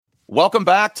Welcome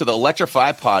back to the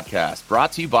Electrify Podcast,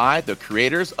 brought to you by the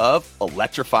creators of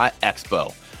Electrify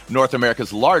Expo, North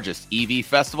America's largest EV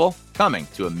festival, coming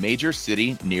to a major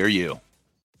city near you.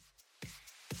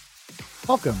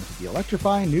 Welcome to the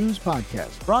Electrify News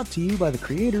Podcast, brought to you by the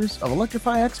creators of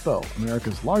Electrify Expo,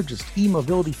 America's largest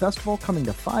e-mobility festival, coming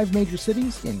to 5 major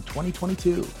cities in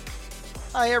 2022.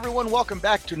 Hi, everyone. Welcome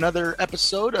back to another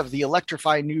episode of the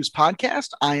Electrify News Podcast.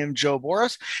 I am Joe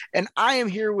Boris, and I am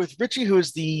here with Richie, who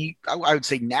is the, I would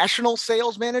say, national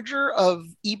sales manager of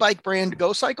e-bike brand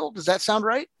Go-Cycle. Does that sound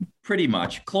right? Pretty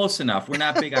much. Close enough. We're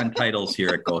not big on titles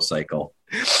here at Go-Cycle.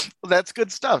 Well, that's good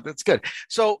stuff. That's good.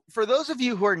 So for those of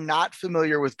you who are not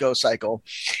familiar with Go-Cycle,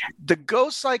 the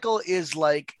Go-Cycle is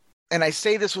like, and I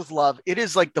say this with love, it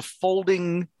is like the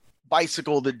folding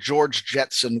bicycle that George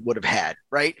Jetson would have had,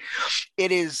 right?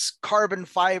 It is carbon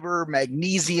fiber,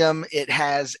 magnesium. It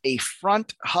has a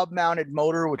front hub-mounted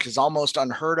motor, which is almost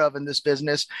unheard of in this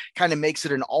business. Kind of makes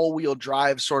it an all-wheel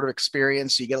drive sort of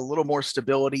experience. So you get a little more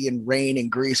stability in rain and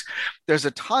grease. There's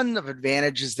a ton of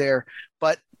advantages there,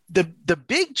 but the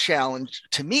big challenge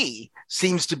to me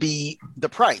seems to be the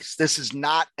price. This is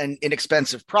not an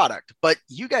inexpensive product, but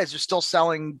you guys are still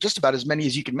selling just about as many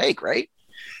as you can make, right?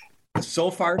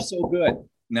 So far, so good.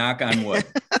 Knock on wood.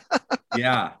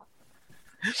 Yeah.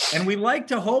 And we like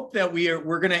to hope that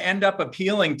we're going to end up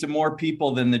appealing to more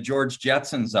people than the George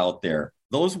Jetsons out there.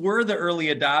 Those were the early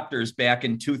adopters back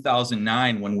in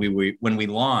 2009 when we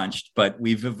launched, but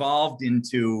we've evolved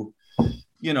into,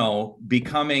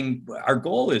 becoming, our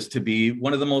goal is to be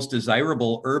one of the most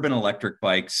desirable urban electric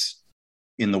bikes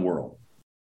in the world.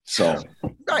 So,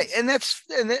 right. And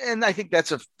I think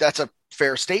that's a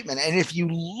fair statement. And if you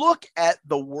look at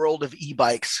the world of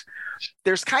e-bikes,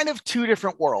 there's kind of two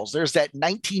different worlds. There's that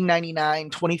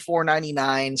 $19.99,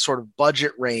 $24.99 sort of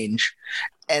budget range.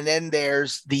 And then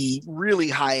there's the really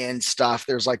high-end stuff.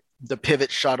 There's like the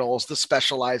pivot shuttles, the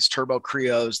specialized turbo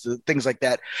Creos, the things like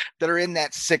that are in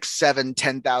that $6,000,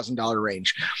 $7,000, $10,000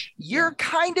 range. You're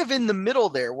kind of in the middle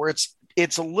there where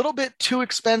it's a little bit too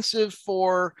expensive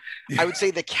for, I would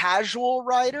say, the casual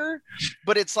rider,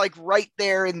 but it's like right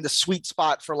there in the sweet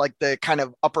spot for like the kind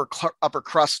of upper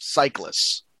crust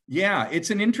cyclists. Yeah, it's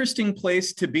an interesting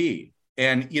place to be.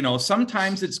 And,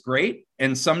 sometimes it's great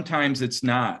and sometimes it's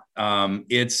not.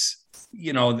 It's,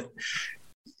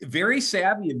 very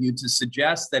savvy of you to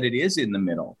suggest that it is in the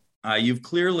middle.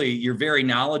 You're very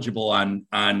knowledgeable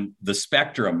on the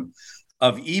spectrum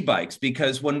of e-bikes,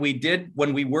 because when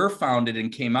we were founded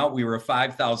and came out, we were a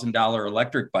 $5,000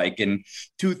 electric bike. In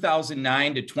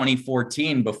 2009 to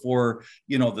 2014, before,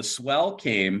 the swell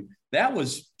came, that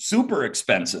was super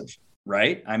expensive,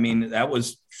 right? I mean, that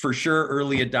was for sure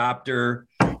early adopter,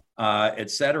 et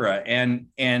cetera. And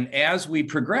as we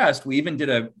progressed, we even did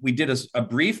a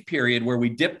brief period where we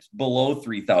dipped below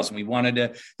 3,000.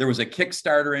 There was a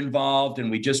Kickstarter involved, and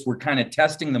we just were kind of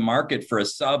testing the market for a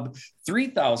sub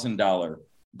 $3,000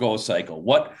 Go-Cycle.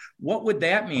 What would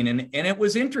that mean? And it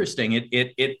was interesting.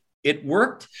 It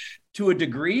worked to a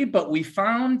degree, but we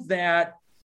found that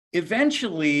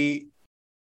eventually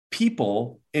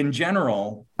people in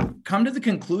general come to the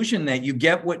conclusion that you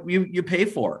get what you pay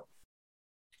for.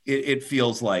 It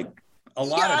feels like a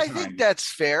lot of time. I think that's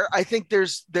fair. I think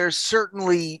there's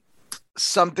certainly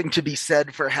something to be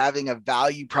said for having a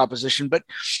value proposition, but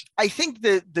I think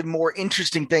the more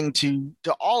interesting thing to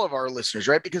all of our listeners,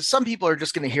 right? Because some people are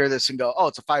just going to hear this and go, "Oh,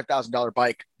 it's a $5,000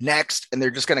 bike next," and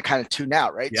they're just going to kind of tune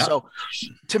out, right? Yeah. So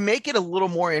to make it a little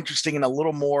more interesting and a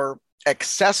little more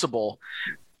accessible,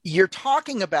 you're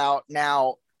talking about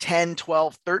now 10,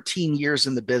 12, 13 years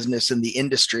in the business, in the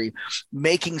industry,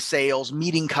 making sales,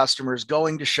 meeting customers,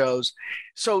 going to shows.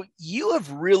 So you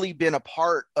have really been a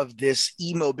part of this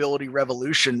e-mobility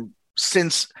revolution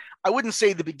since, I wouldn't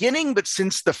say the beginning, but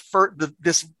since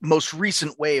this most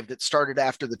recent wave that started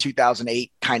after the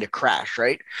 2008 kind of crash,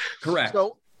 right? Correct.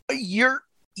 So you're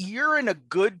in a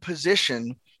good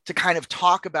position to kind of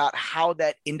talk about how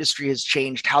that industry has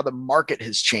changed, how the market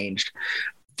has changed.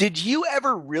 Did you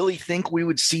ever really think we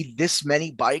would see this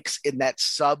many bikes in that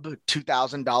sub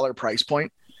 $2,000 price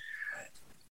point?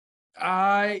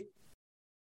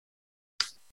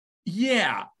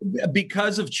 Yeah,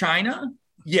 because of China.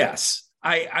 Yes,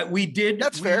 we did.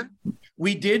 That's fair.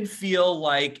 We did feel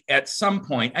like at some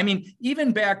point, I mean,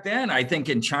 even back then, I think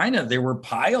in China, there were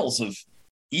piles of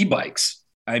e-bikes.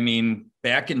 I mean,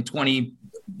 back in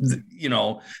the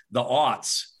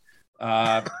aughts.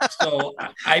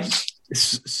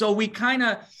 So we kind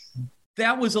of,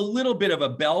 that was a little bit of a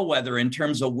bellwether in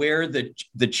terms of where the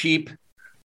cheap,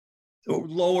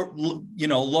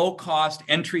 low cost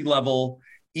entry level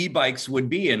e-bikes would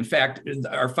be. In fact,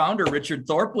 our founder, Richard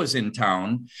Thorpe, was in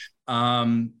town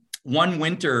one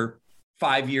winter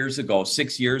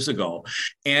 6 years ago.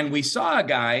 And we saw a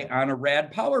guy on a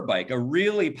rad power bike, a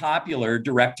really popular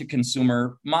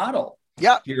direct-to-consumer model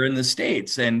here in the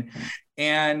States. And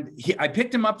I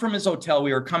picked him up from his hotel.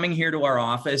 We were coming here to our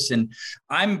office, and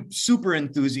I'm super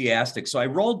enthusiastic. So I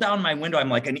rolled down my window. I'm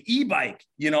like, an e-bike.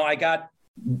 I got,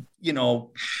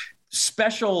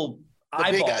 special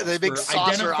eyeballs, the big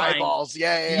saucer eyeballs.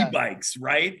 Yeah. E-bikes,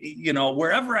 right?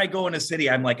 Wherever I go in a city,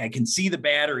 I'm like, I can see the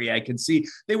battery. I can see.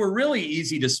 They were really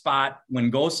easy to spot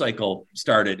when Go-Cycle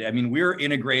started. I mean, we were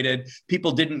integrated.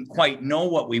 People didn't quite know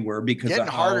what we were because getting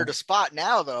harder to spot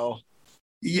now, though.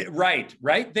 Yeah, right.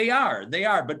 They are.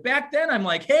 But back then, I'm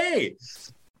like, hey,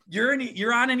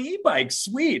 you're on an e-bike,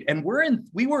 sweet. And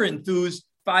we were enthused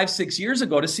 5-6 years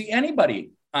ago to see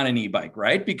anybody on an e-bike,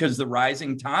 right? Because the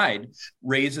rising tide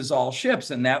raises all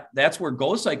ships. And that's where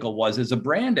Go-Cycle was as a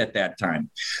brand at that time.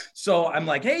 So I'm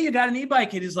like, hey, you got an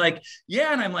e-bike? And he's like,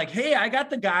 yeah. And I'm like, hey, I got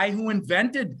the guy who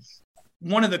invented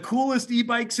one of the coolest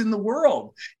e-bikes in the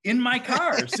world in my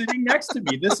car sitting next to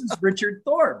me. This is Richard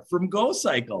Thorpe from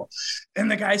Go-Cycle. And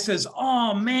the guy says,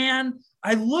 oh man,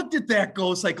 I looked at that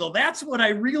Go-Cycle. That's what I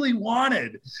really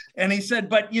wanted. And he said,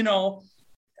 but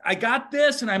I got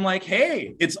this. And I'm like,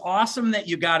 hey, it's awesome that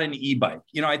you got an e-bike.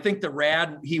 I think the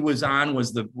rad he was on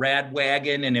was the Rad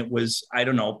Wagon. And it was, I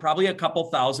don't know, probably a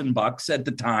couple $1,000 at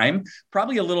the time,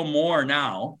 probably a little more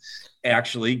now,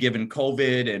 actually, given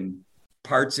COVID and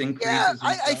parts increases. Yeah,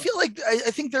 I feel like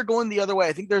I think they're going the other way.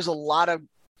 I think there's a lot of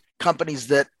companies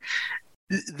that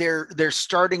they're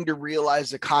starting to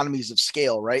realize economies of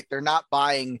scale, right? They're not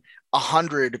buying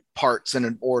 100 parts in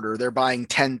an order. They're buying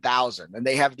 10,000, and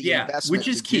they have the investment, which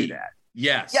is key. That.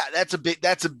 Yes. Yeah, that's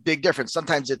a big difference.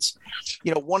 Sometimes it's,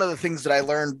 one of the things that I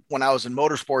learned when I was in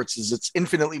motorsports is it's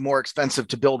infinitely more expensive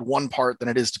to build one part than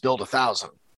it is to build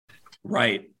 1,000.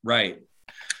 Right.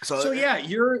 So yeah,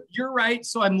 you're right.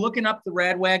 So I'm looking up the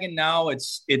Rad Wagon now.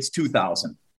 It's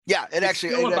 2,000. Yeah, it's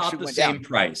still about the same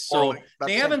price. So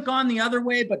they haven't gone the other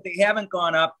way, but they haven't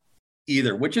gone up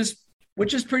either, which is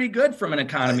pretty good from an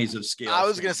economies of scale. I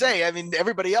was going to say, I mean,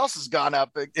 everybody else has gone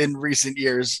up in recent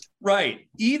years. Right.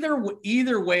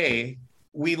 Either way,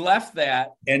 we left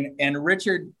that, and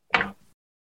Richard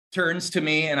turns to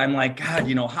me, and I'm like,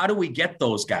 God, how do we get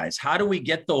those guys? How do we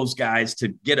get those guys to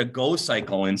get a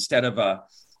Go-Cycle instead of a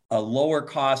lower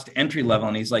cost entry level?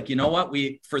 And he's like, you know what?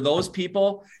 For those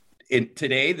people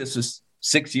today, this is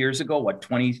 6 years ago,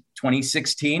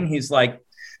 2016. He's like,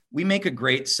 we make a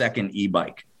great second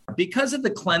e-bike because of the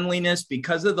cleanliness,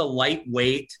 because of the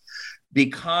lightweight,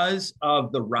 because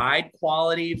of the ride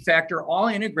quality factor, all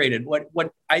integrated.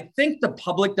 What I think the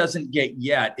public doesn't get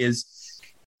yet is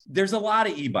there's a lot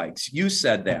of e-bikes. You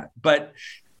said that, but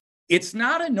it's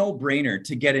not a no-brainer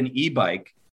to get an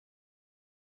e-bike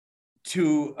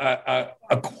to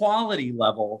a quality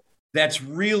level that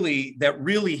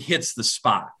really hits the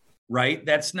spot, right?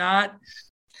 That's not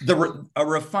a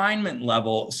refinement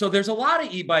level. So there's a lot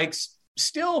of e-bikes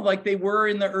still like they were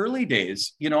in the early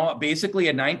days, basically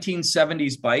a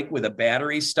 1970s bike with a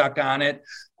battery stuck on it,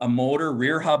 a motor,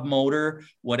 rear hub motor,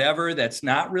 whatever, that's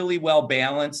not really well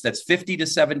balanced, that's 50 to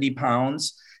 70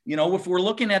 pounds. If we're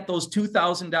looking at those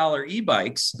 $2,000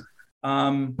 e-bikes,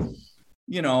 I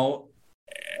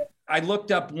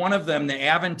looked up one of them, the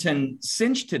Aventon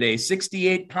Cinch today,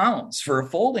 68 pounds for a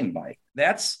folding bike.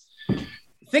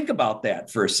 Think about that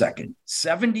for a second,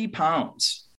 70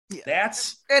 pounds. Yeah.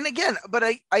 But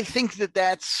I think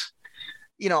that's,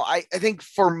 I think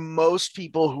for most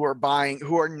people who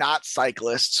are not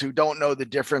cyclists, who don't know the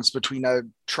difference between a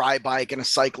tri-bike and a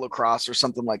cyclocross or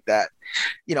something like that,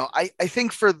 I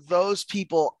think for those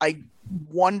people, I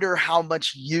wonder how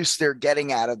much use they're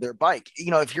getting out of their bike.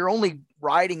 If you're only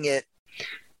riding it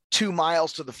 2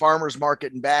 miles to the farmer's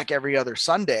market and back every other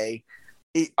Sunday,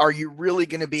 are you really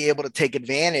going to be able to take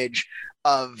advantage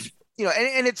of,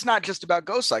 and it's not just about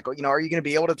Go-Cycle, are you going to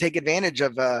be able to take advantage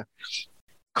of a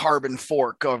carbon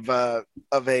fork, of a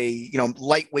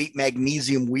lightweight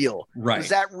magnesium wheel? Right. Does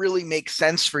that really make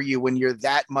sense for you when you're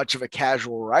that much of a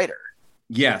casual rider?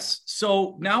 Yes.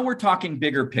 So now we're talking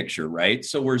bigger picture, right?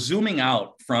 So we're zooming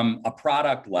out from a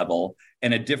product level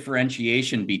and a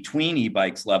differentiation between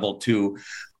e-bikes level to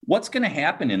what's going to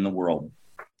happen in the world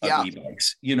of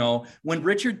e-bikes. When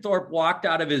Richard Thorpe walked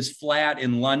out of his flat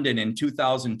in London in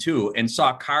 2002 and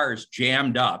saw cars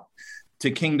jammed up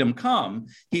to Kingdom Come,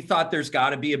 he thought there's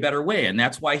got to be a better way. And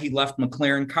that's why he left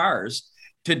McLaren Cars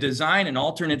to design an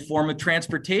alternate form of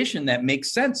transportation that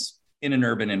makes sense in an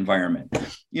urban environment.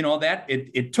 That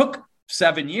it took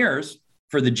 7 years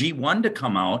for the G1 to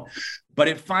come out, but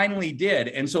it finally did.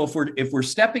 And so if we're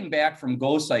stepping back from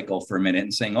Go-Cycle for a minute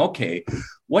and saying, okay,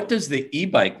 what does the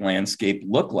e-bike landscape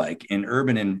look like in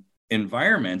urban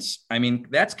environments? I mean,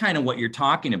 that's kind of what you're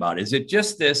talking about. Is it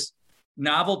just this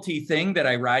novelty thing that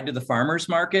I ride to the farmer's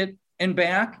market and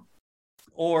back?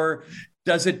 Or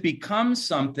does it become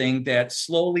something that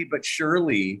slowly but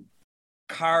surely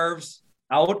carves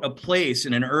out a place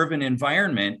in an urban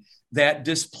environment that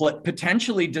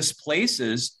potentially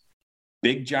displaces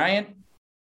big giant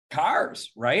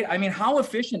cars, right? I mean, how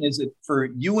efficient is it for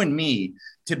you and me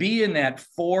to be in that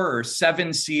 4 or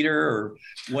 7 seater or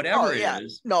whatever it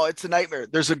is? No, it's a nightmare.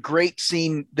 There's a great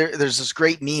scene. There's this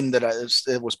great meme that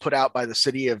it was put out by the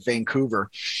city of Vancouver.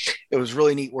 It was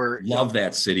really neat. Love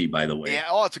that city, by the way. Yeah.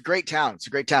 Oh, it's a great town. It's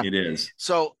a great town. It is.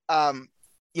 So,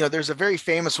 there's a very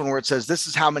famous one where it says, this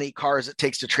is how many cars it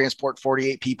takes to transport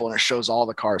 48 people. And it shows all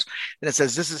the cars. And it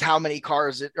says, this is how many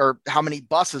or how many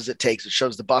buses it takes. It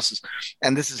shows the buses.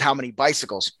 And this is how many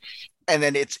bicycles. And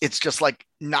then it's just like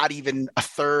not even a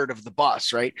third of the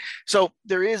bus, right? So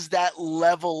there is that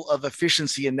level of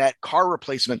efficiency in that car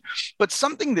replacement. But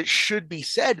something that should be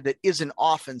said that isn't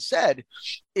often said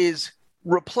is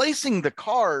replacing the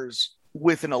cars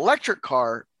with an electric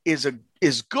car is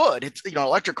good. It's,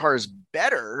 electric car is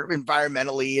better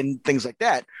environmentally and things like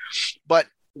that. But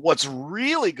what's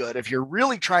really good, if you're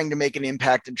really trying to make an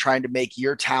impact and trying to make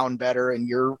your town better and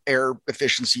your air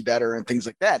efficiency better and things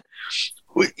like that,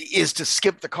 is to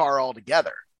skip the car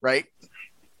altogether, right?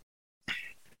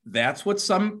 That's what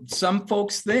some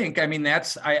folks think. I mean,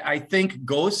 I think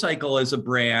Go-Cycle as a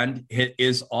brand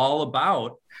is all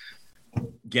about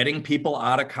getting people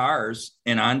out of cars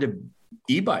and onto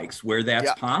e-bikes where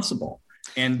that's possible.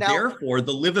 And therefore,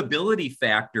 the livability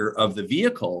factor of the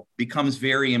vehicle becomes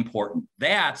very important.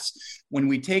 That's when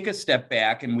we take a step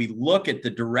back and we look at the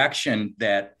direction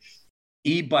that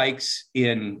e-bikes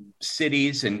in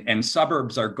cities and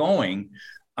suburbs are going.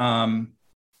 Then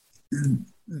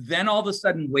all of a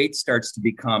sudden, weight starts to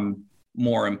become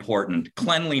more important.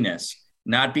 Cleanliness,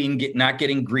 not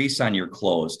getting grease on your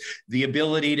clothes, the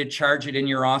ability to charge it in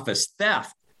your office,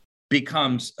 theft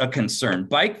becomes a concern.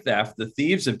 Bike theft, the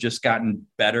thieves have just gotten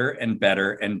better and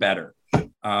better and better.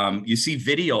 You see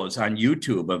videos on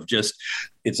YouTube of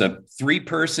it's a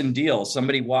 3-person deal.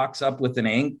 Somebody walks up with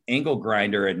an angle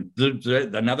grinder and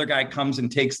another guy comes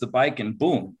and takes the bike and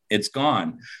boom, it's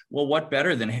gone. Well, what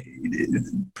better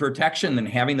than protection than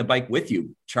having the bike with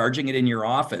you, charging it in your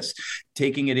office,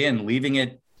 taking it in, leaving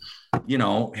it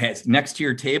next to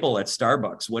your table at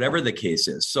Starbucks, whatever the case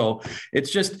is. So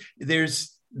it's just,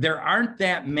 there aren't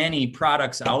that many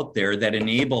products out there that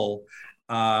enable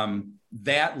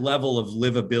that level of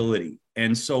livability.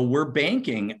 And so we're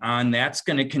banking on that's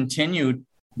going to continue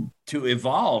to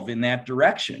evolve in that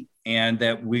direction. And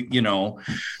that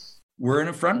we're in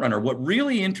a front runner. What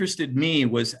really interested me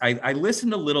was I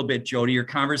listened a little bit, Joe, to your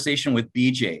conversation with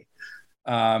BJ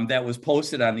that was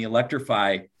posted on the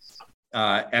Electrify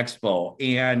Expo.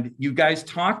 And you guys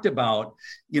talked about,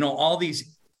 all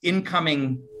these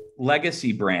incoming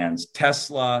legacy brands,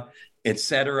 Tesla, et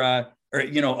cetera, or,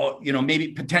 maybe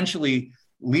potentially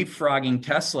leapfrogging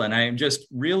Tesla. And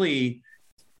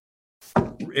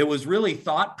it was really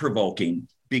thought provoking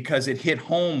because it hit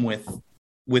home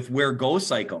with where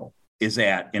Go-Cycle is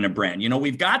at in a brand.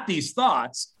 We've got these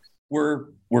thoughts. We're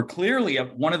clearly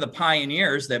one of the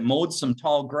pioneers that mowed some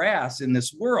tall grass in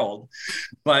this world,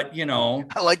 but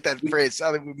I like that phrase.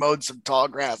 I think we mowed some tall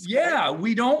grass. Yeah.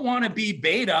 We don't want to be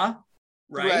beta.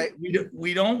 Right.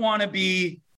 We don't want to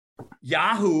be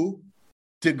Yahoo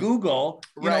to Google.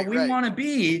 We want to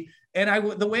be,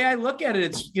 and the way I look at it,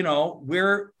 it's,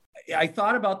 I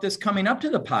thought about this coming up to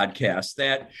the podcast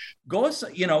that goes,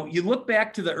 you look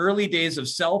back to the early days of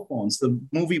cell phones, the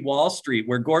movie Wall Street,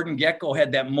 where Gordon Gekko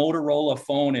had that Motorola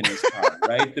phone in his car,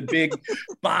 right? The big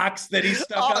box that he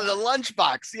stuck up. The lunch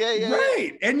box. Yeah.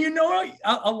 Right. And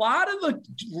a lot of the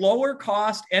lower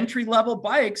cost entry level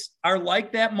bikes are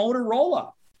like that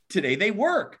Motorola today. They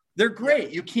work. They're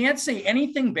great. You can't say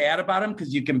anything bad about them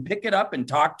because you can pick it up and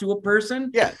talk to a person.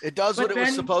 Yeah, it does what it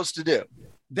was supposed to do.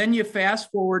 Then you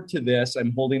fast forward to this.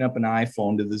 I'm holding up an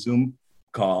iPhone to the Zoom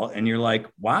call, and you're like,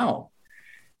 wow,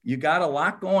 you got a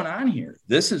lot going on here.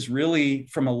 This is really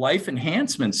from a life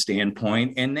enhancement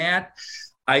standpoint. And that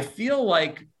I feel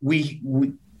like we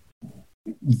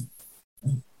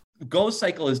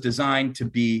Go-Cycle is designed to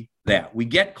be that. We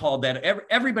get called that.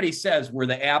 Everybody says we're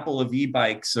the Apple of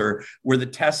e-bikes or we're the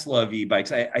Tesla of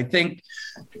e-bikes. I think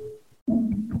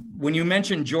when you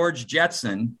mentioned George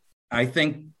Jetson, I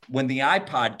think when the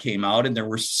iPod came out and there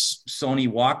were Sony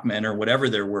Walkman or whatever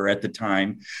there were at the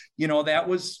time, that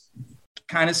was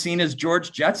kind of seen as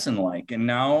George Jetson like. And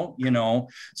now,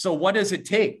 so what does it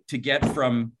take to get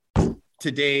from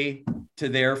today to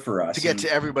there for us? To get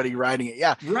to everybody riding it.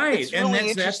 Yeah. Right. It's really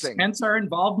interesting. Hence our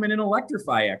involvement in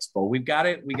Electrify Expo. We got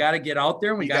to get out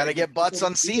there. We got to get butts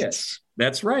on seats.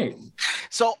 That's right.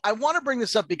 So I want to bring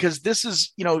this up because this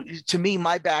is, to me,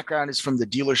 my background is from the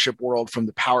dealership world, from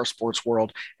the power sports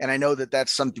world. And I know that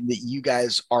that's something that you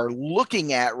guys are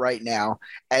looking at right now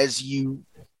as you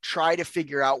try to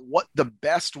figure out what the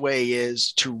best way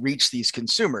is to reach these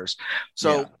consumers.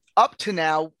 So up to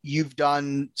now, you've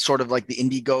done sort of like the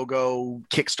Indiegogo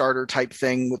Kickstarter type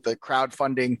thing with the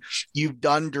crowdfunding. You've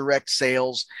done direct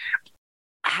sales.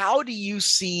 How do you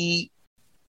see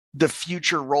the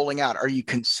future rolling out? Are you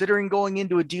considering going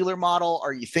into a dealer model?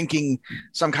 Are you thinking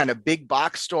some kind of big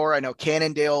box store? I know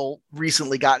Cannondale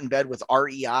recently got in bed with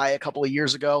REI a couple of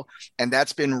years ago, and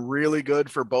that's been really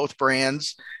good for both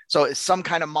brands. So is some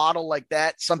kind of model like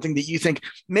that something that you think,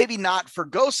 maybe not for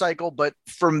Go-Cycle, but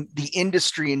from the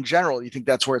industry in general, you think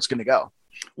that's where it's going to go?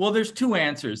 Well, there's two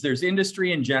answers. There's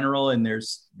industry in general, and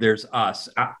there's us.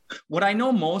 What I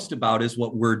know most about is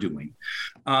what we're doing.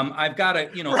 I've got to,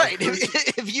 right.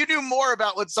 If you knew more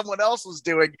about what someone else was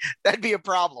doing, that'd be a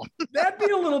problem. That'd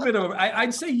be a little bit of.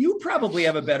 I'd say you probably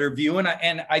have a better view, and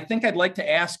I think I'd like to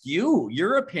ask you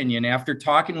your opinion after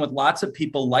talking with lots of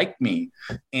people like me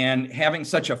and having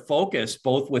such a focus,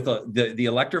 both with the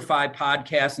Electrify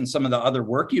podcast and some of the other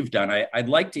work you've done. I'd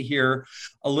like to hear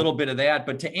a little bit of that.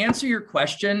 But to answer your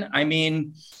question, I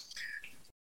mean,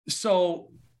 so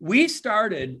we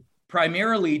started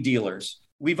primarily dealers.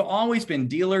 We've always been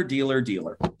dealer.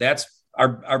 That's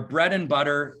our bread and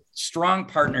butter, strong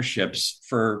partnerships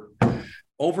for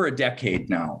over a decade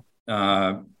now.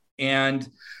 And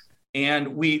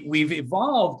we've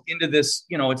evolved into this,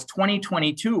 it's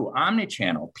 2022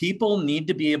 omnichannel. People need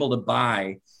to be able to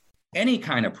buy any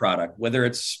kind of product, whether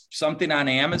it's something on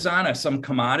Amazon, some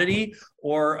commodity,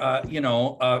 or a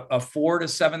 $4,000 to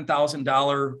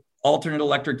 $7,000 alternate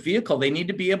electric vehicle. They need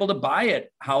to be able to buy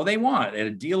it how they want, at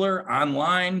a dealer,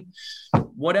 online,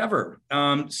 whatever.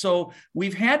 So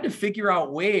we've had to figure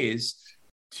out ways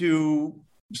to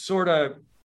sort of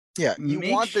you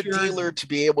want the dealer to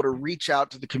be able to reach out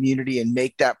to the community and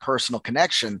make that personal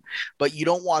connection, but you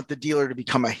don't want the dealer to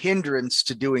become a hindrance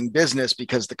to doing business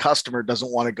because the customer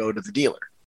doesn't want to go to the dealer.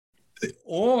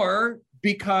 Or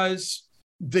because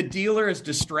the dealer is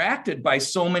distracted by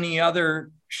so many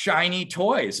other shiny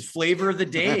toys, flavor of the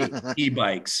day,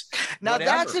 e-bikes. Now,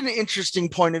 that's an interesting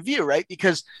point of view, right?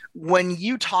 Because when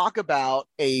you talk about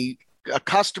a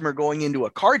customer going into a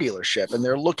car dealership and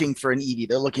they're looking for an EV,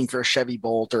 they're looking for a Chevy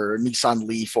Bolt or a Nissan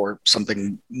Leaf or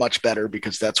something much better,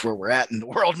 because that's where we're at in the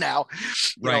world now.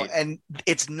 Right. And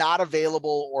it's not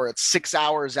available, or it's 6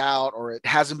 hours out, or it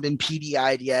hasn't been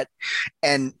PDI'd yet.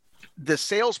 And the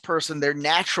salesperson, their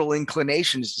natural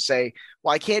inclination is to say,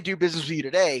 well, I can't do business with you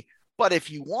today, but if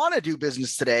you want to do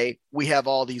business today, we have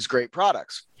all these great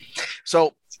products.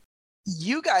 So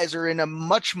you guys are in a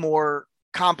much more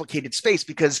complicated space,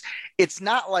 because it's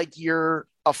not like you're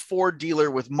a Ford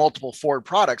dealer with multiple Ford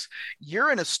products.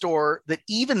 You're in a store that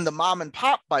even the mom and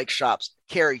pop bike shops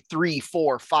carry 3,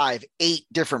 4, 5, 8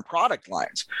 different product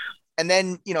lines. And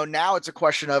then, now it's a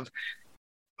question of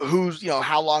who's,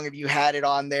 how long have you had it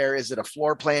on there? Is it a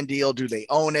floor plan deal? Do they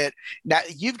own it? Now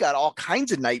you've got all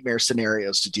kinds of nightmare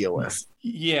scenarios to deal with.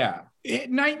 Yeah.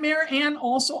 Nightmare, and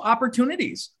also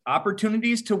opportunities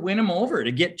to win them over,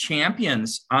 to get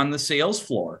champions on the sales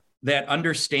floor that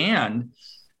understand,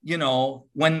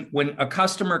 when a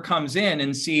customer comes in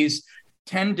and sees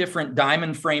 10 different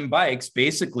diamond frame bikes,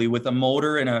 basically with a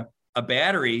motor and a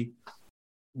battery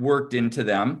worked into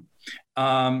them.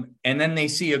 And then they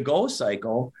see a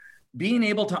Go-Cycle, being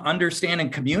able to understand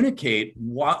and communicate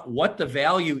what the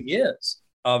value is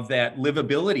of that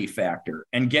livability factor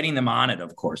and getting them on it.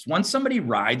 Of course, once somebody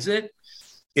rides it,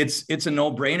 it's a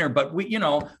no-brainer. But we,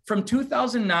 from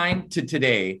 2009 to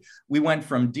today, we went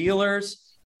from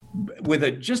dealers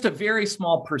with just a very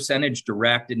small percentage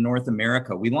direct in North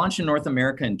America. We launched in North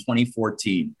America in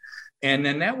 2014. And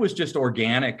then that was just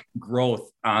organic growth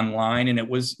online. And it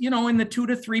was, in the 2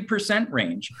 to 3%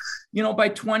 range. By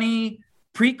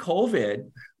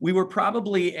pre-COVID, we were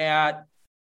probably at,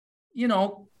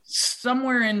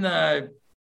 somewhere in the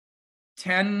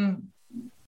 10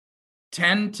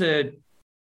 to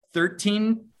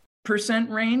 13%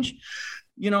 range,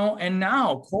 and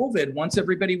now COVID, once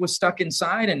everybody was stuck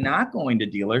inside and not going to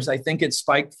dealers, I think it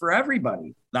spiked for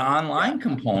everybody, the online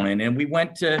component. And we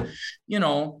went to,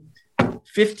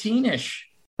 15-ish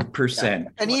percent.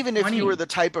 And even 20. If you were the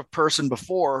type of person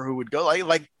before who would go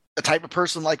like a type of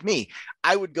person like me,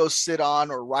 I would go sit on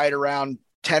or ride around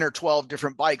 10 or 12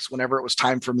 different bikes whenever it was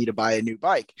time for me to buy a new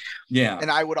bike. Yeah.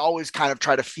 And I would always kind of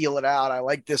try to feel it out. I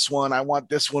like this one. I want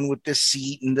this one with this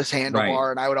seat and this handlebar.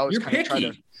 Right. And I would always You're kind of try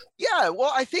picky. to, yeah,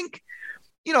 well, I think,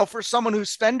 for someone who's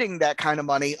spending that kind of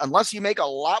money, unless you make a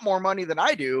lot more money than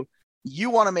I do, you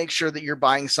want to make sure that you're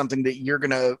buying something that you're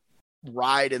going to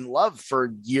ride and love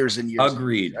for years and years.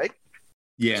 Agreed. Right.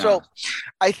 Yeah. So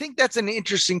I think that's an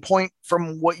interesting point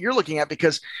from what you're looking at,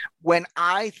 because when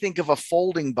I think of a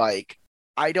folding bike,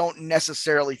 I don't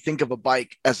necessarily think of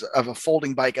a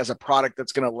folding bike as a product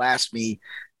that's going to last me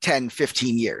 10,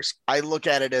 15 years. I look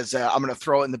at it as I'm going to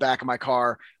throw it in the back of my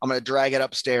car. I'm going to drag it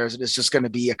upstairs, and it's just going to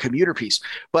be a commuter piece.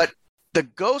 But the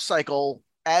Go-Cycle,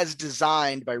 as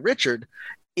designed by Richard,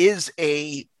 is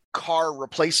a car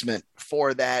replacement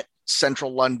for that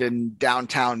central London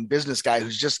downtown business guy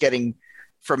who's just getting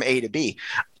from A to B.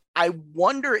 I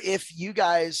wonder if you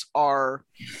guys are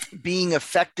being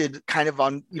affected kind of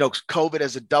on, COVID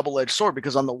as a double-edged sword,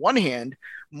 because on the one hand,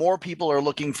 more people are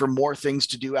looking for more things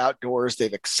to do outdoors.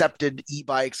 They've accepted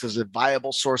e-bikes as a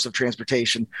viable source of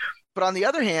transportation. But on the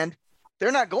other hand,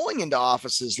 they're not going into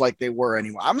offices like they were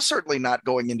anymore. I'm certainly not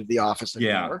going into the office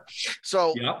anymore. Yeah.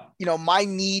 So, my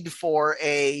need for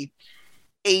a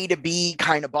to B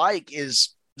kind of bike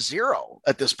is zero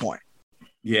at this point.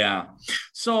 Yeah.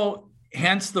 So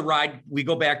hence the ride, we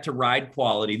go back to ride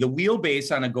quality. The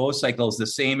wheelbase on a Go-Cycle is the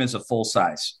same as a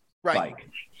full-size bike.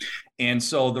 And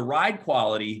so the ride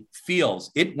quality feels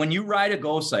it when you ride a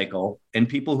Go-Cycle, and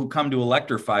people who come to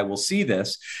electrify will see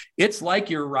this. It's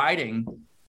like you're riding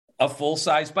a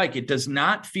full-size bike. It does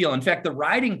not feel, in fact, the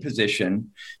riding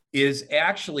position is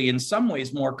actually in some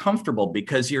ways more comfortable,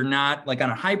 because you're not like on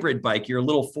a hybrid bike, you're a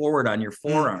little forward on your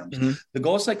forearms. Mm-hmm. The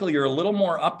Go-Cycle, you're a little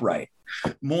more upright,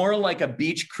 more like a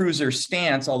beach cruiser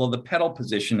stance, although the pedal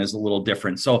position is a little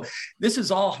different. So this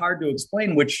is all hard to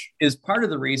explain, which is part of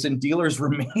the reason dealers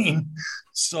remain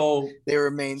so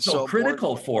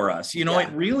critical for us.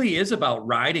 It really is about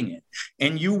riding it,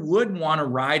 and you would want to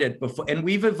ride it before. And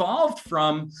we've evolved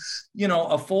from,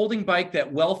 a folding bike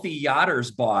that wealthy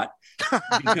yachters bought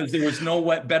because there was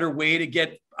no better way to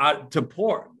get out to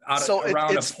port.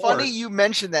 It's funny you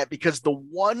mentioned that, because the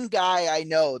one guy I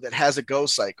know that has a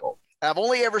Go-Cycle, I've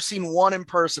only ever seen one in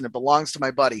person. It belongs to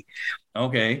my buddy.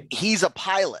 Okay. He's a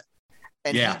pilot,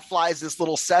 and he flies this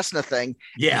little Cessna thing.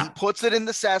 Yeah. He puts it in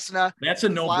the Cessna. That's a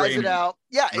no-brainer. Flies it out.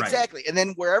 Yeah, right. Exactly. And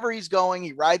then wherever he's going,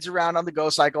 he rides around on the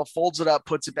Go-Cycle, folds it up,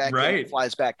 puts it back in, and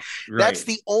flies back. Right. That's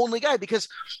the only guy, because,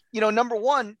 number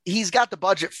one, he's got the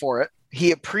budget for it.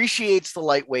 He appreciates the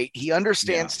lightweight. He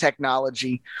understands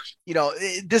technology.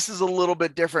 This is a little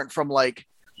bit different from like,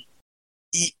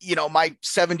 my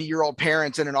 70-year-old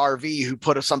parents in an RV who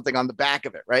put something on the back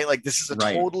of it, right? Like, this is a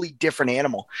totally different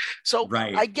animal. So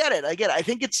I get it. I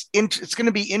think it's going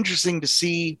to be interesting to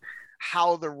see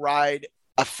how the ride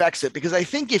affects it, because I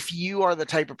think if you are the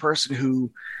type of person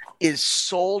who is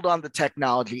sold on the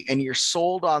technology, and you're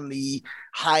sold on the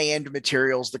high-end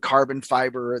materials, the carbon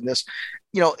fiber, and this,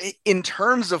 in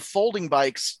terms of folding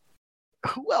bikes,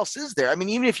 who else is there? I mean,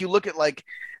 even if you look at like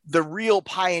the real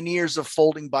pioneers of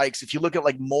folding bikes, if you look at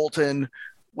like Molten,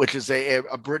 which is a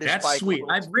British bike. That's sweet.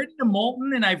 I've ridden a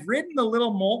Molten, and I've ridden the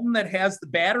little Molten that has the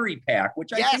battery pack,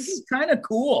 which I think is kind of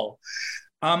cool.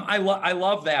 I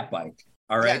love that bike.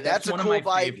 All right. Yeah, that's a cool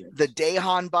bike. Favorites. The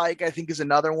Dahan bike, I think, is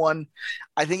another one.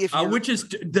 I think which is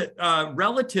the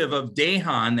relative of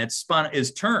Dahan that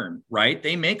is Tern, right?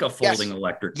 They make a folding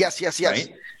electric. Yes.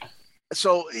 Right?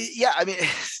 So, I mean,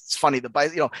 it's funny. The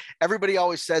bike, everybody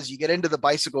always says you get into the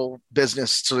bicycle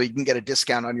business so you can get a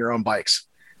discount on your own bikes.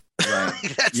 Right.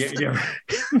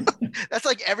 That's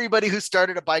like everybody who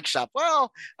started a bike shop.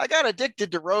 Well, I got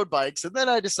addicted to road bikes, and then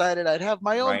I decided I'd have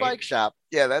my own bike shop.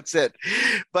 Yeah, that's it.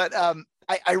 But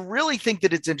I really think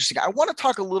that it's interesting. I want to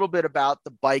talk a little bit about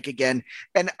the bike again,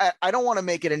 and I don't want to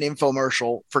make it an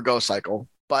infomercial for Go-Cycle,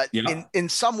 but in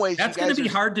some ways, that's going to be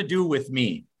hard to do with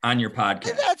me on your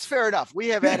podcast. That's fair enough. We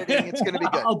have editing. It's going to be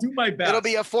good. I'll do my best. It'll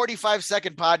be a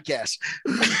 45-second podcast.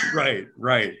 Right.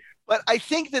 But I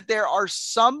think that there are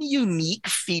some unique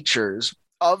features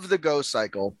of the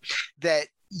Go-Cycle that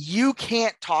you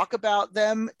can't talk about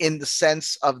them in the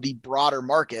sense of the broader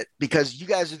market, because you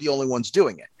guys are the only ones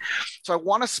doing it. So I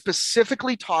want to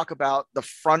specifically talk about the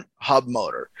front hub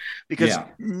motor, because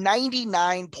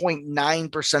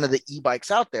 99.9% of the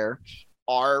e-bikes out there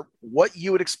are what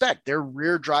you would expect. They're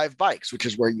rear drive bikes, which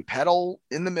is where you pedal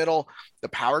in the middle, the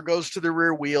power goes to the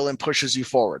rear wheel and pushes you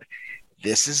forward.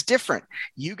 This is different.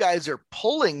 You guys are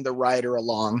pulling the rider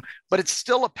along, but it's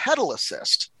still a pedal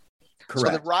assist. Correct.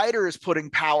 So the rider is putting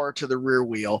power to the rear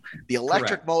wheel. The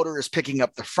electric motor is picking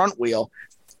up the front wheel.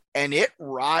 and it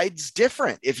rides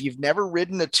different. If you've never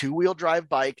ridden a 2-wheel drive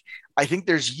bike, I think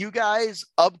there's you guys,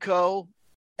 Ubco,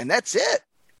 and that's it.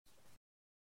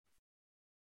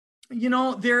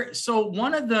 So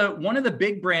one of the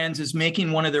big brands is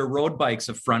making one of their road bikes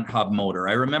a front hub motor.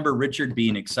 I remember Richard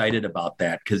being excited about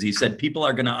that because he said people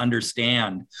are going to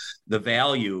understand the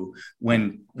value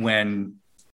when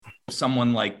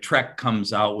someone like Trek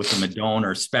comes out with a Madone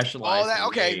or Specialized.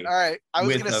 Okay. All right. I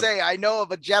was going to say, I know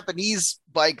of a Japanese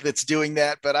bike that's doing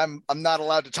that, but I'm not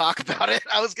allowed to talk about it.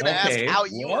 I was going to ask how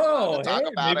you were to talk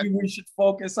about it. Maybe we should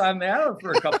focus on that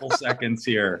for a couple seconds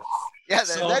here. Yeah,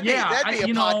 that'd be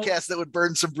a podcast that would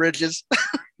burn some bridges.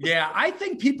 Yeah, I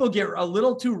think people get a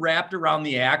little too wrapped around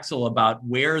the axle about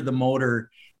where the motor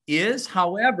is.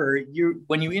 However,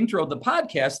 when you intro the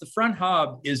podcast, the front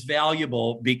hub is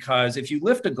valuable because if you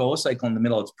lift a Go-Cycle in the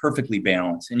middle, it's perfectly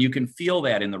balanced, and you can feel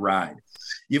that in the ride.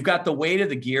 You've got the weight of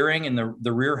the gearing in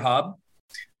the rear hub,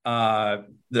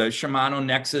 the Shimano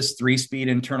Nexus 3-speed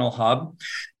internal hub,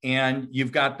 and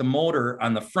you've got the motor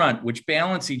on the front, which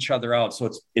balance each other out. So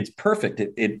it's perfect.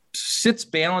 It sits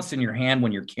balanced in your hand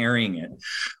when you're carrying it,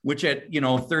 which at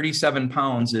 37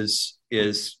 pounds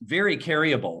is very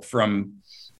carryable for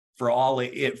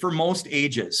most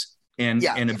ages and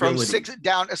ability. From 6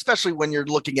 down, especially when you're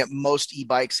looking at most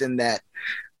e-bikes in that.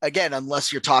 Again,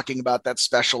 unless you're talking about that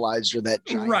Specialized or that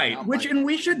giant right, which bike. And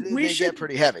we should get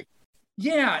pretty heavy.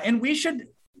 Yeah, and we should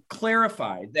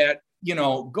clarify that,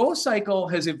 Go-Cycle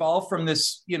has evolved from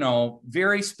this,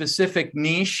 very specific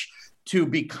niche to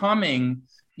becoming,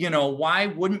 why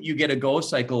wouldn't you get a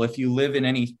Go-Cycle if you live in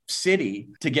any city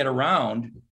to get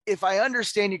around? If I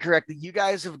understand you correctly, you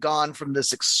guys have gone from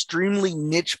this extremely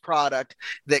niche product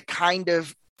that kind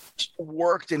of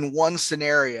worked in one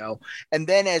scenario, and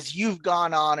then as you've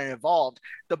gone on and evolved,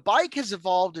 the bike has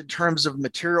evolved in terms of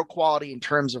material quality, in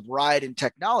terms of ride and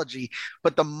technology,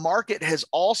 but the market has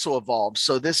also evolved.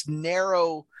 So this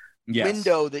narrow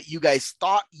window that you guys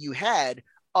thought you had,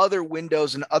 other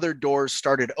windows and other doors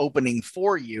started opening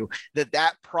for you,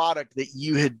 that product that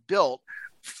you had built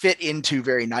fit into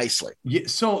very nicely. Yeah,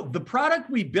 so the product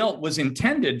we built was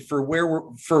intended for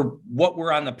what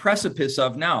we're on the precipice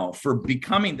of now, for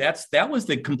becoming that was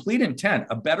the complete intent.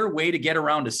 A better way to get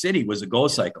around a city was a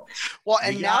Go-Cycle. Well,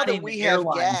 and now that we have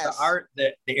gas,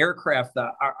 the aircraft,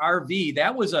 our RV,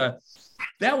 that was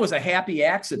a happy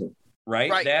accident.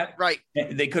 Right. Right.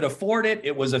 They could afford it.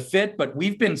 It was a fit, but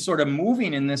we've been sort of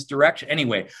moving in this direction.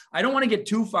 Anyway, I don't want to get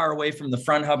too far away from the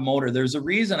front hub motor. There's a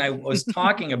reason I was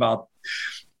talking about,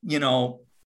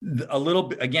 a little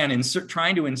bit, again,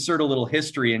 trying to insert a little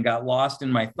history and got lost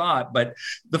in my thought. But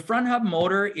the front hub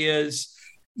motor is,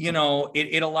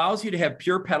 it allows you to have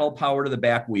pure pedal power to the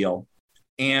back wheel.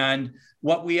 And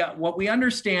what we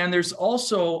understand, there's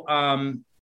also,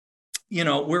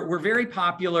 we're very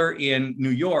popular in New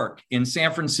York, in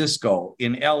San Francisco,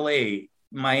 in LA,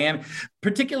 Miami,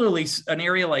 particularly an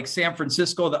area like San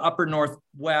Francisco, the upper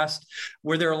Northwest,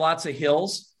 where there are lots of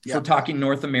hills. Yep. We're talking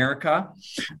North America,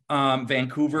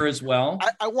 Vancouver as well.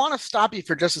 I want to stop you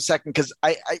for just a second because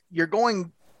you're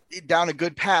going down a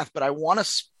good path, but I want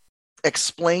to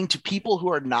explain to people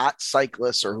who are not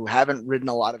cyclists or who haven't ridden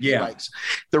a lot of bikes.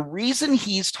 The reason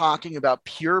he's talking about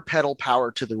pure pedal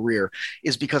power to the rear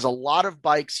is because a lot of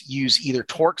bikes use either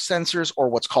torque sensors or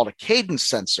what's called a cadence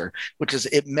sensor, which is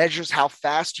it measures how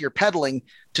fast you're pedaling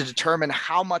to determine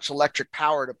how much electric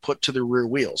power to put to the rear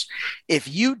wheels. If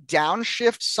you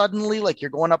downshift suddenly, like you're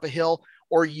going up a hill,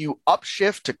 or you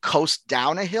upshift to coast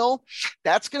down a hill,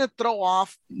 that's going to throw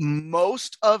off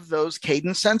most of those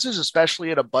cadence sensors,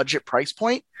 especially at a budget price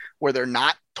point where they're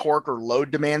not torque or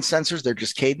load demand sensors, they're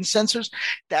just cadence sensors.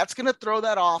 That's going to throw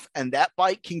that off, and that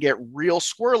bike can get real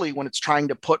squirrely when it's trying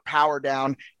to put power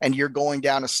down and you're going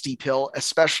down a steep hill,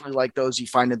 especially like those you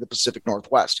find in the Pacific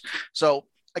Northwest. So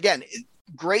again,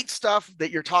 great stuff that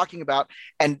you're talking about.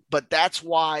 But that's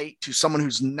why, to someone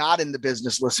who's not in the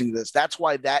business listening to this, that's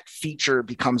why that feature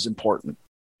becomes important.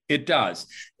 It does.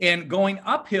 And going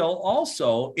uphill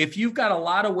also, if you've got a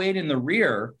lot of weight in the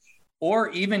rear, or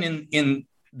even in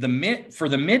the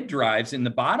mid drives in the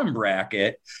bottom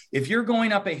bracket, if you're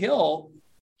going up a hill,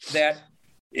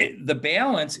 the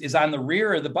balance is on the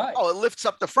rear of the bike. Oh, it lifts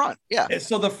up the front. Yeah.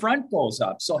 So the front goes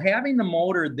up. So having the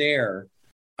motor there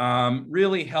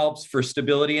really helps for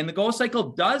stability. And the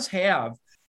Go-Cycle does have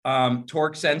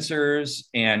torque sensors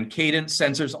and cadence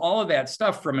sensors, all of that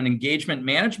stuff from an engagement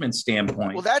management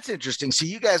standpoint. Well, that's interesting. So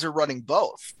you guys are running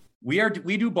both.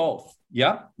 We do both.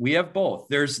 Yep, we have both.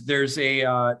 There's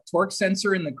a torque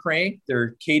sensor in the crank. There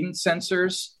are cadence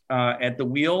sensors at the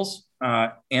wheels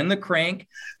and the crank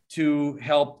to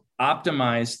help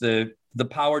optimize the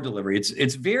power delivery.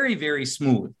 It's very, very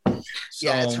smooth. So,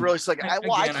 yeah, it's really slick. I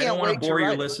can't I don't want wait to bore your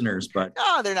ride it. listeners, but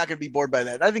No, they're not going to be bored by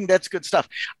that. I think that's good stuff.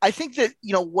 I think that,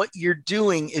 what you're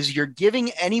doing is you're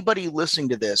giving anybody listening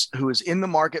to this who is in the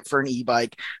market for an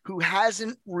e-bike, who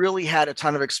hasn't really had a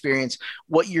ton of experience,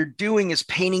 what you're doing is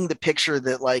painting the picture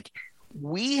that, like,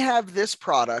 we have this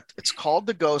product. It's called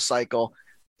the Go-Cycle.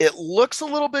 It looks a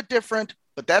little bit different,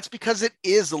 but that's because it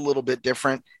is a little bit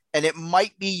different, and it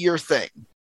might be your thing.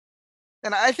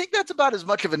 And I think that's about as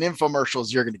much of an infomercial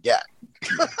as you're going to get.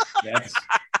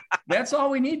 That's all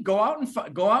we need. Go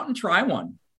out and try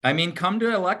one. I mean, come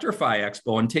to Electrify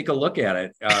Expo and take a look at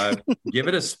it. Give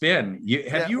it a spin.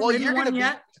 Have you ridden one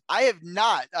yet? I have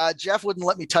not. Jeff wouldn't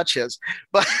let me touch his.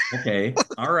 But okay,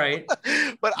 all right.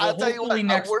 But I'll tell you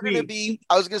what, we're going to be.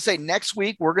 I was going to say next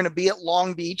week we're going to be at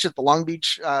Long Beach at the Long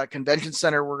Beach Convention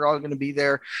Center. We're all going to be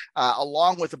there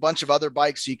along with a bunch of other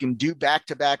bikes, so you can do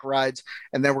back-to-back rides.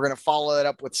 And then we're going to follow it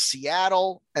up with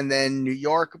Seattle, and then New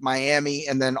York, Miami,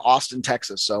 and then Austin,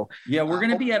 Texas. So yeah, we're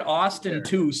going to be at Austin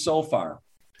too so far.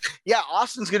 Yeah,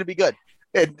 Austin's going to be good.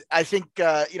 And I think,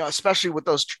 especially with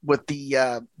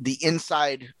the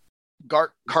inside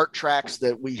cart tracks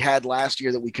that we had last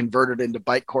year that we converted into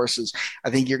bike courses,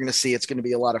 I think you're going to see it's going to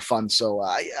be a lot of fun. So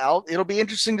it'll be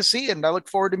interesting to see, and I look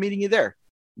forward to meeting you there.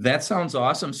 That sounds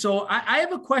awesome. So I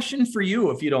have a question for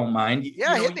you, if you don't mind.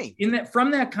 Yeah, hit me.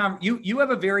 You have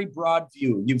a very broad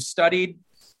view. You've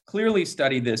clearly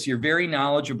studied this. You're very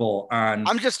knowledgeable on.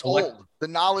 I'm just old. The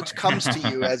knowledge comes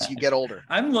to you as you get older.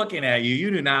 I'm looking at you.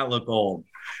 You do not look old.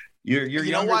 You're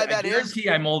you know why that is?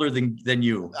 I'm older than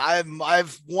you.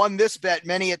 I've won this bet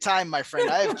many a time, my friend.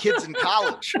 I have kids in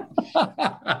college.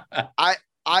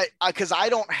 Because I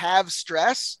don't have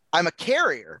stress. I'm a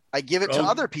carrier. I give it to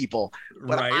other people,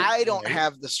 but I don't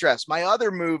have the stress. My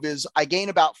other move is I gain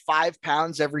about 5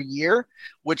 pounds every year,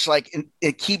 which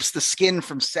it keeps the skin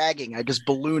from sagging. I just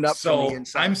balloon up from the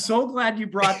inside. I'm so glad you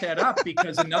brought that up,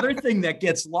 because another thing that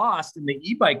gets lost in the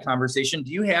e-bike conversation.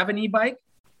 Do you have an e-bike?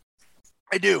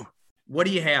 I do. What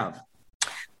do you have?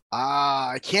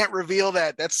 I can't reveal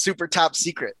that. That's super top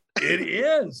secret. It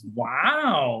is.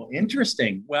 Wow.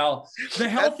 Interesting. Well, the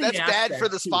healthy that's bad for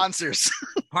the sponsors.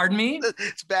 Pardon me?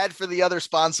 It's bad for the other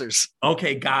sponsors.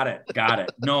 Okay. Got it.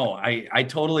 No, I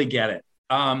totally get it.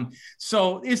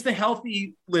 So is the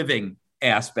healthy living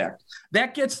aspect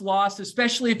that gets lost,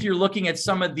 especially if you're looking at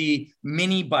some of the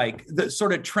mini bike, the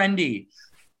sort of trendy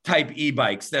type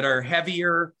e-bikes that are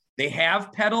heavier. They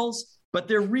have pedals, but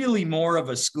they're really more of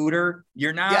a scooter.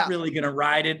 You're not really going to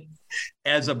ride it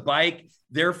as a bike.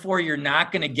 Therefore, you're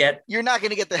not going to get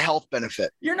the health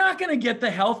benefit. You're not going to get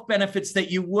the health benefits that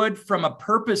you would from a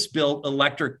purpose-built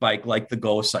electric bike like the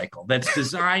Go-Cycle that's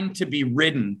designed to be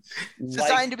ridden.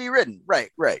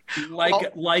 Right.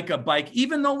 Like a bike,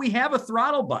 even though we have a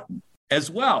throttle button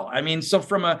as well. I mean, so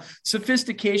from a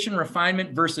sophistication,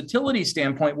 refinement, versatility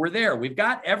standpoint, we're there. We've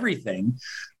got everything,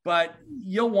 but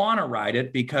you'll want to ride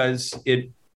it because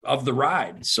of the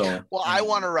ride. So, well, I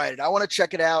want to ride it. I want to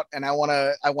check it out, and I want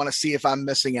to see if I'm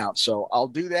missing out. So I'll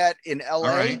do that in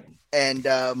LA, and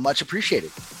much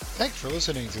appreciated. Thanks for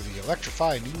listening to the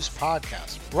Electrify News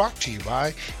Podcast, brought to you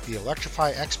by the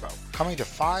Electrify Expo, coming to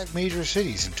 5 major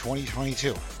cities in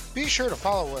 2022. Be sure to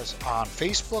follow us on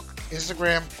Facebook,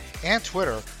 Instagram, and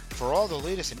Twitter for all the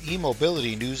latest in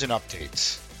e-mobility news and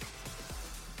updates.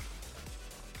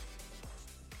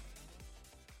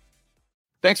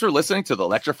 Thanks for listening to the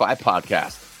Electrify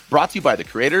Podcast, brought to you by the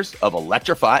creators of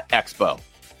Electrify Expo.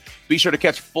 Be sure to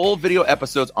catch full video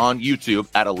episodes on YouTube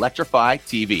at Electrify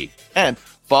TV and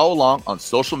follow along on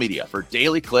social media for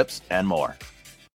daily clips and more.